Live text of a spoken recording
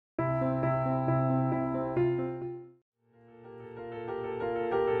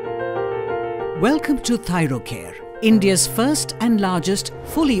Welcome to Thyrocare, India's first and largest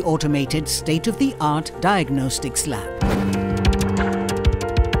fully automated state-of-the-art diagnostics lab.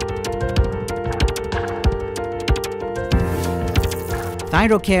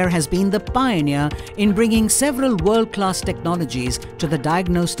 Thyrocare has been the pioneer in bringing several world-class technologies to the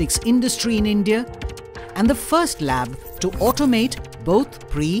diagnostics industry in India and the first lab to automate both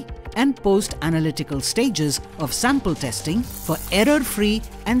pre- and post-analytical stages of sample testing for error-free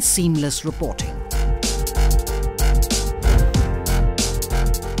and seamless reporting.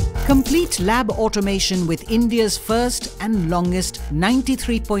 Complete lab automation with India's first and longest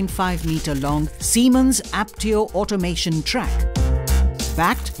 93.5 meter long Siemens Aptio Automation Track,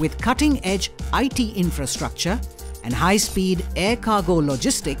 backed with cutting-edge IT infrastructure and high-speed air cargo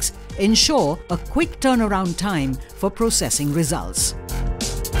logistics, ensure a quick turnaround time for processing results.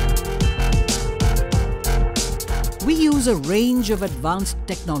 We use a range of advanced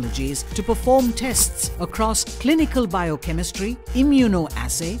technologies to perform tests across clinical biochemistry,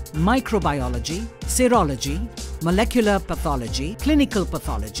 immunoassay, microbiology, serology, molecular pathology, clinical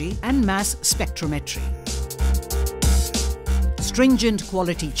pathology, and mass spectrometry. Stringent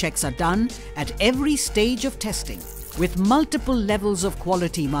quality checks are done at every stage of testing, with multiple levels of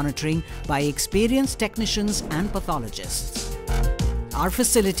quality monitoring by experienced technicians and pathologists. Our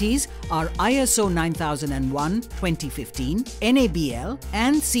facilities are ISO 9001:2015, NABL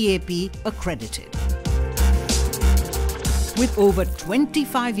and CAP accredited. With over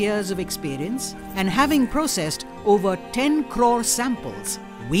 25 years of experience and having processed over 10 crore samples,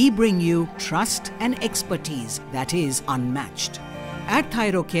 we bring you trust and expertise that is unmatched. At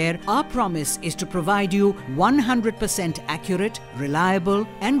Thyrocare, our promise is to provide you 100% accurate, reliable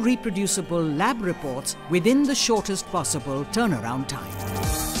and reproducible lab reports within the shortest possible turnaround time.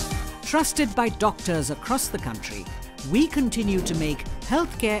 Trusted by doctors across the country, we continue to make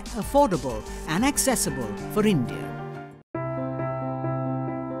healthcare affordable and accessible for India.